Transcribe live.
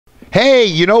Hey,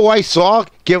 you know who I saw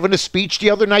giving a speech the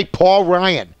other night? Paul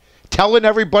Ryan. Telling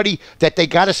everybody that they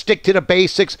got to stick to the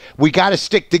basics. We got to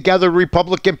stick together,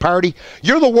 Republican Party.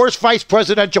 You're the worst vice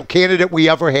presidential candidate we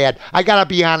ever had. I got to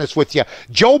be honest with you.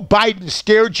 Joe Biden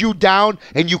scared you down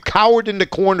and you cowered in the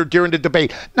corner during the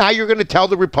debate. Now you're going to tell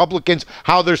the Republicans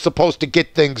how they're supposed to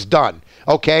get things done,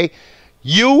 okay?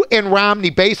 You and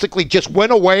Romney basically just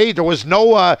went away. There was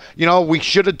no, we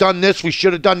should have done this, we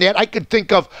should have done that. I could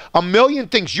think of a million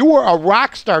things. You were a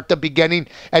rock star at the beginning,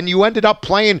 and you ended up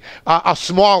playing a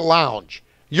small lounge.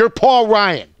 You're Paul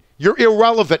Ryan. You're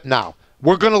irrelevant now.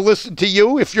 We're going to listen to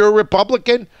you if you're a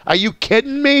Republican? Are you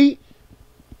kidding me?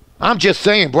 I'm just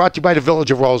saying, brought to you by the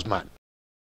Village of Rosemont.